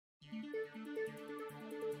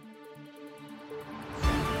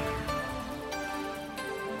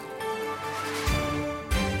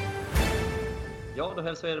Ja, då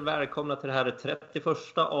hälsar jag er välkomna till det här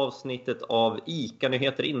 31:a avsnittet av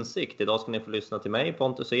ICA-nyheter Insikt. Idag ska ni få lyssna till mig,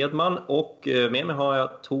 Pontus Edman, och med mig har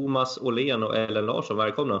jag Thomas Åhlén och Ellen Larsson.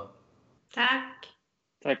 Välkomna! Tack!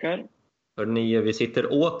 Tackar! Hörrni, vi sitter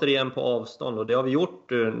återigen på avstånd och det har vi gjort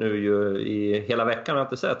nu ju i hela veckan, har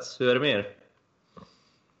inte setts. Hur är det med er?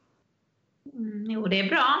 Jo, det är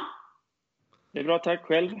bra. Det är bra, tack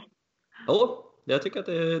själv. Ja, jag tycker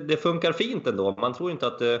att det funkar fint ändå. Man tror inte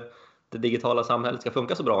att det digitala samhället ska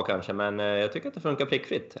funka så bra kanske, men jag tycker att det funkar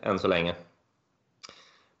prickfritt än så länge.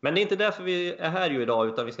 Men det är inte därför vi är här ju idag,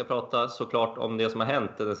 utan vi ska prata såklart om det som har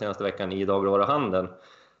hänt den senaste veckan i dagligvaruhandeln.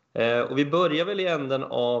 Och vi börjar väl i änden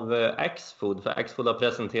av Axfood, för Axfood har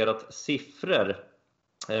presenterat siffror.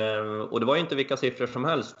 Och det var ju inte vilka siffror som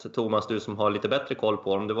helst, Thomas, du som har lite bättre koll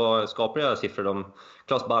på dem. Det var skapliga siffror de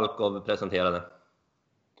Klas Balkov presenterade.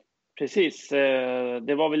 Precis,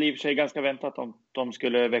 det var väl i och för sig ganska väntat om de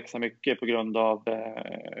skulle växa mycket på grund av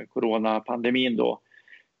coronapandemin då.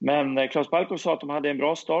 Men Klas Balkov sa att de hade en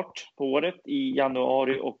bra start på året i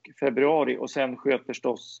januari och februari, och sen sköt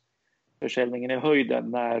förstås försäljningen i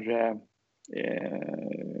höjden när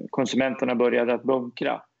konsumenterna började att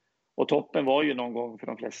bunkra. Och toppen var ju någon gång för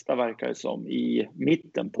de flesta, verkar det som, i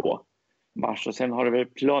mitten på mars, och sen har det väl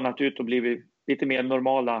planat ut och blivit lite mer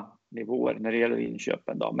normala nivåer när det gäller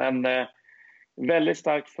inköpen då. Men väldigt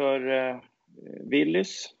starkt för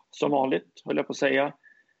Willys, som vanligt höll jag på att säga,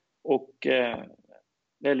 och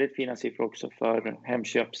väldigt fina siffror också för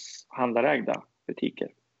Hemköps handlarägda butiker.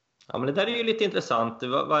 Ja, men det där är ju lite intressant.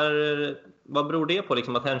 Vad beror det på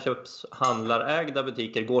liksom, att Hemköps handlarägda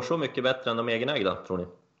butiker går så mycket bättre än de egenägda, tror ni?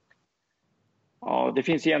 Ja, det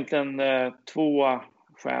finns egentligen två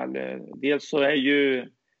skäl. Dels så är ju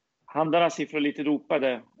handlarnas siffror lite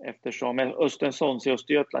dopade eftersom Östensons i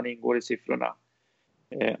Östergötland ingår i siffrorna.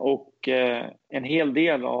 Och en hel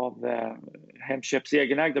del av Hemköps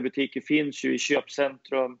egenägda butiker finns ju i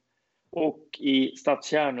köpcentrum och i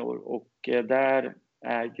stadskärnor. Och där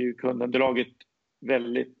är ju kundunderlaget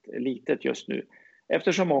väldigt litet just nu.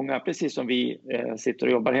 Eftersom många, precis som vi, sitter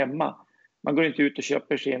och jobbar hemma. Man går inte ut och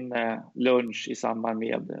köper sin lunch i samband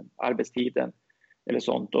med arbetstiden eller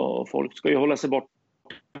sånt. Och folk ska ju hålla sig bort.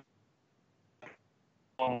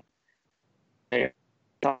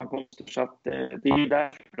 Så att det är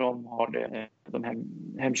därför de har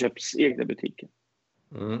de Hemköps egna butiker.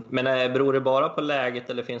 Men beror det bara på läget,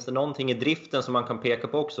 eller finns det någonting i driften som man kan peka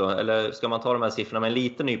på också? Eller ska man ta de här siffrorna med en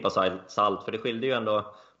liten nypa salt? För det skilde ju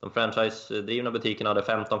ändå, de franchise-drivna butikerna hade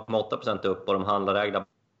 15,8% upp och de handlarägda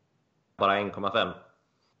bara 1,5%.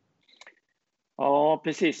 Ja,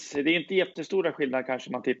 precis. Det är inte jättestora skillnader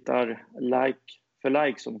kanske man tittar like för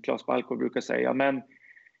like, som Klas Balkov brukar säga. Men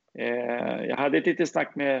jag hade ett litet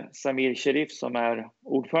snack med Samir Sherif som är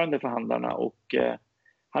ordförande för handlarna, och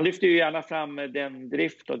han lyfter ju gärna fram den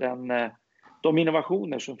drift och de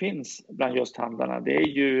innovationer som finns bland just handlarna. Det är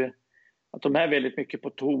ju att de är väldigt mycket på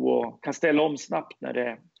tå och kan ställa om snabbt när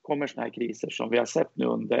det kommer såna här kriser som vi har sett nu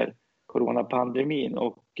under coronapandemin.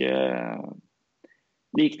 Och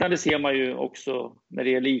liknande ser man ju också när det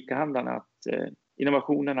gäller ICA-handlarna, att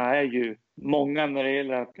innovationerna är ju många när det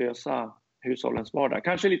gäller att lösa hushållens vardag.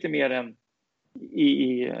 Kanske lite mer än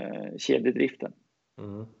i kedjedriften.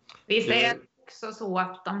 Vi säger också så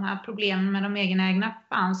att de här problemen med de egenägna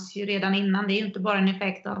fanns ju redan innan. Det är ju inte bara en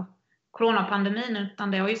effekt av coronapandemin,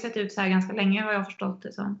 utan det har ju sett ut så här ganska länge, har jag förstått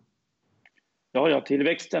det som. Ja,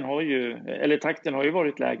 tillväxten har ju, eller takten har ju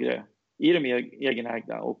varit lägre i de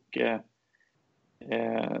egenägda, och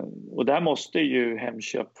där måste ju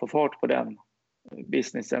Hemköp få fart på den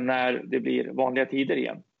businessen när det blir vanliga tider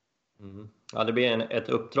igen. Ja, det blir ett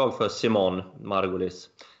uppdrag för Simon Margolis.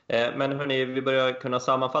 Men hörni, vi börjar kunna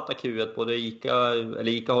sammanfatta Q1. Både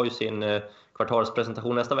ICA har ju sin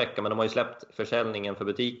kvartalspresentation nästa vecka, men de har ju släppt försäljningen för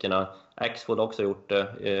butikerna. Axfood har också gjort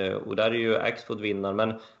det, och där är ju Axfood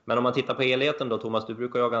vinnaren. Men om man tittar på helheten då, Thomas, du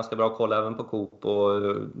brukar ju ha ganska bra koll även på Coop och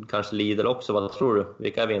kanske Lidl också. Vad tror du?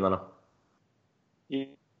 Vilka är vinnarna?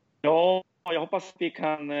 Ja, jag hoppas att vi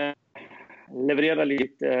kan leverera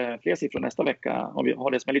lite fler siffror nästa vecka, om vi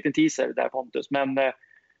har det som en liten teaser där, Pontus. Men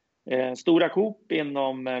stora Coop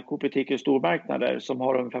inom Coop-butiker och stormarknader, som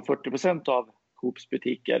har ungefär 40% av Coops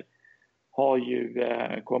butiker, har ju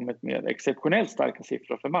kommit med exceptionellt starka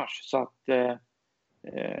siffror för mars. Så att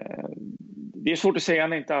det är svårt att säga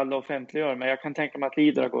när inte alla offentliggör, men jag kan tänka mig att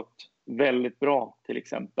Lidl har gått väldigt bra, till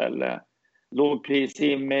exempel.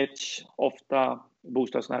 Lågpris-image, ofta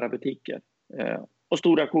bostadsnära butiker. Och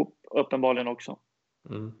stora Coop uppenbarligen också.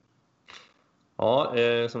 Ja,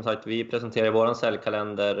 som sagt, vi presenterar våran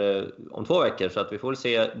säljkalender om 2 veckor, så att vi får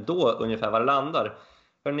se då ungefär var det landar.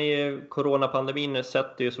 Hörrni, coronapandemin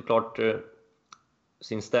sätter ju såklart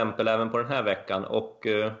sin stämpel även på den här veckan. Och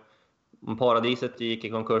om Paradiset gick i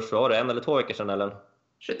konkurs, var det 1 eller 2 veckor sedan, eller?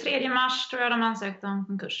 23 mars tror jag de ansökte om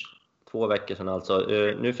konkurs. 2 veckor sedan alltså.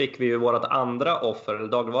 Nu fick vi ju vårt andra offer, eller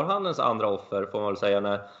dagligvaruhandelns andra offer får man väl säga,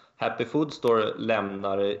 när Happy Food Store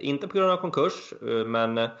lämnar, inte på grund av konkurs,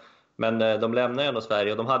 men de lämnar ändå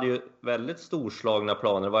Sverige och de hade ju väldigt storslagna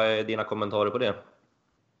planer. Vad är dina kommentarer på det?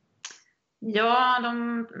 Ja,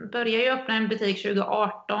 de började ju öppna en butik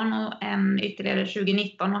 2018 och en ytterligare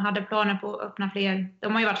 2019 och hade planer på att öppna fler.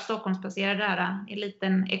 De har ju varit Stockholmsbaserade där, en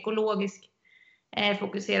liten ekologisk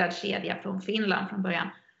fokuserad kedja från Finland från början.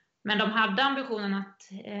 Men de hade ambitionen att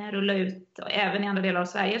rulla ut även i andra delar av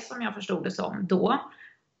Sverige, som jag förstod det som då.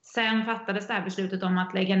 Sen fattades det här beslutet om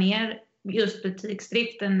att lägga ner just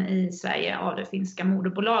butiksdriften i Sverige av det finska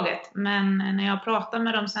moderbolaget. Men när jag pratade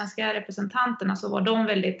med de svenska representanterna så var de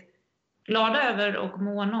väldigt glada över och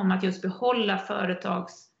måna om att just behålla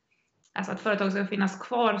alltså att företag ska finnas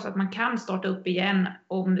kvar så att man kan starta upp igen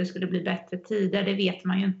om det skulle bli bättre tider. Det vet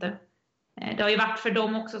man ju inte. Det har ju varit för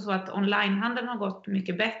dem också så att onlinehandeln har gått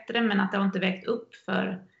mycket bättre, men att det har inte vägt upp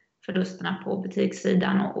för förlusterna på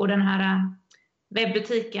butikssidan. Och den här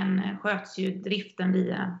webbutiken sköts ju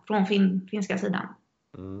driften från finska sidan.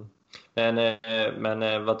 Mm.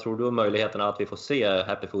 Men vad tror du om möjligheterna att vi får se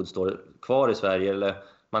Happy Food Store kvar i Sverige? Eller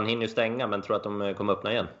man hinner ju stänga, men tror att de kommer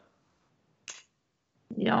öppna igen?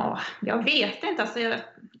 Ja, jag vet inte. Alltså,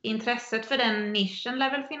 intresset för den nischen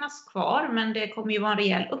lär väl finnas kvar, men det kommer ju vara en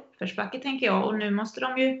rejäl uppförsbacke tänker jag. Och nu måste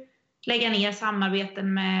de ju lägga ner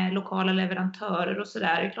samarbeten med lokala leverantörer och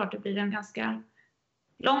sådär. Det är klart det blir en ganska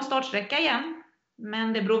lång startsträcka igen.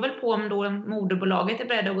 Men det beror väl på om då moderbolaget är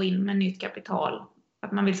beredd att gå in med nytt kapital.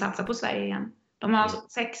 Att man vill satsa på Sverige igen. De har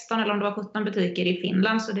 16 eller om det var 17 butiker i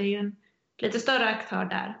Finland, så det är ju en lite större aktör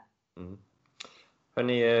där. Mm.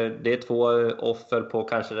 Hörrni, det är 2 offer på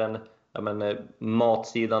kanske den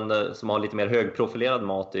matsidan som har lite mer högprofilerad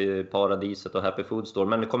mat i Paradiset och Happy Food Store.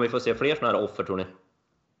 Men kommer vi få se fler sådana här offer, tror ni?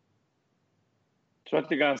 Jag tror att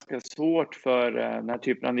det är ganska svårt för den här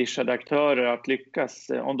typen av nischade aktörer att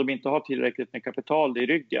lyckas om de inte har tillräckligt med kapital i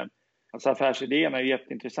ryggen. Alltså affärsidéerna är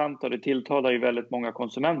jätteintressanta och det tilltalar ju väldigt många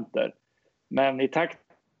konsumenter. Men i takt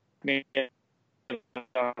med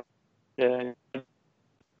att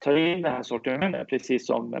ta in det här sortimentet, precis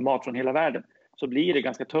som mat från hela världen, så blir det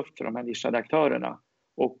ganska tufft för de här nischade aktörerna.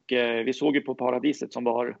 Och vi såg ju på Paradiset som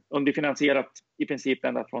var underfinansierat i princip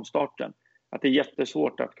ända från starten, att det är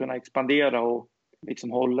jättesvårt att kunna expandera och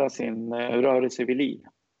liksom hålla sin rörelse vid liv.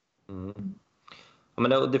 Mm. Ja,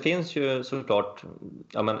 men det finns ju såklart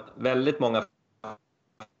väldigt många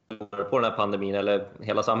förlorare på den här pandemin, eller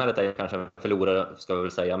hela samhället är kanske förlorare ska vi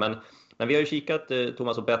väl säga. Men vi har ju kikat,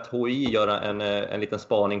 Thomas, och bett HI göra en liten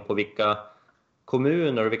spaning på vilka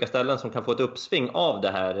kommuner och vilka ställen som kan få ett uppsving av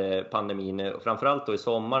det här pandemin. Framförallt då i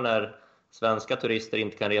sommar när svenska turister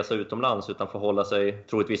inte kan resa utomlands utan får hålla sig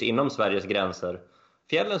troligtvis inom Sveriges gränser.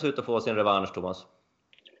 Fjällen ser ut att få sin revansch, Thomas.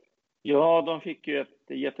 Ja, de fick ju ett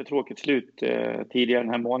jättetråkigt slut tidigare den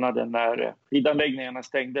här månaden när skidanläggningarna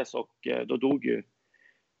stängdes och då dog ju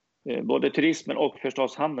både turismen och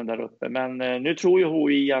förstås handeln där uppe. Men nu tror ju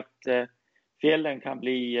HI att fjällen kan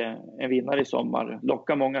bli en vinnare i sommar,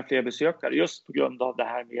 locka många fler besökare just på grund av det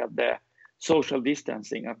här med social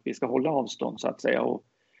distancing, att vi ska hålla avstånd så att säga. Och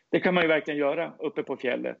det kan man ju verkligen göra uppe på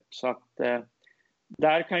fjället. Så att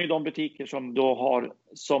där kan ju de butiker som då har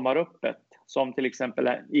sommaröppet, som till exempel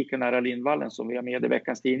ICA nära Lindvallen som vi har med i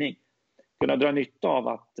veckans tidning, kunna dra nytta av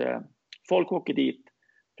att folk åker dit,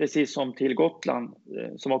 precis som till Gotland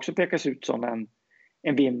som också pekas ut som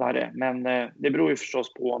en vinnare. Men det beror ju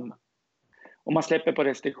förstås på om man släpper på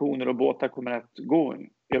restriktioner och båtar kommer att gå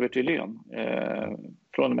över till Lön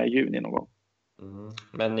från och med juni någon gång. Mm.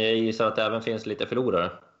 Men jag gissar att det även finns lite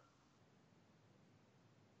förlorare.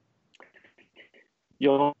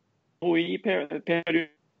 Ja, HI pekar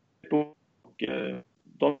på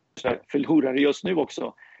de förlorar just nu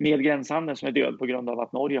också med gränshandeln som är död på grund av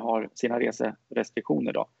att Norge har sina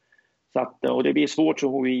reserestriktioner då. Så att, och det blir svårt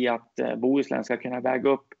så HI att Bohuslän ska kunna väga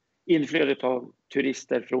upp inflödet av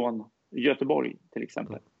turister från Göteborg till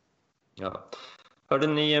exempel. Ja. Hörde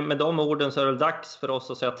ni, med de orden så är det dags för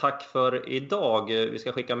oss att säga tack för idag. Vi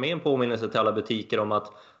ska skicka med en påminnelse till alla butiker om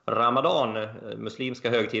att Ramadan, muslimska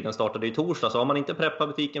högtiden, startade i torsdag. Så om man inte preppar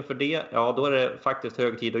butiken för det, ja då är det faktiskt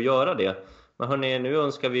hög tid att göra det. Men hörni, nu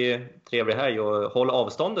önskar vi trevlig helg och håll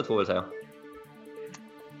avståndet får vi säga.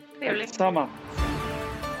 Trevligt. Samma.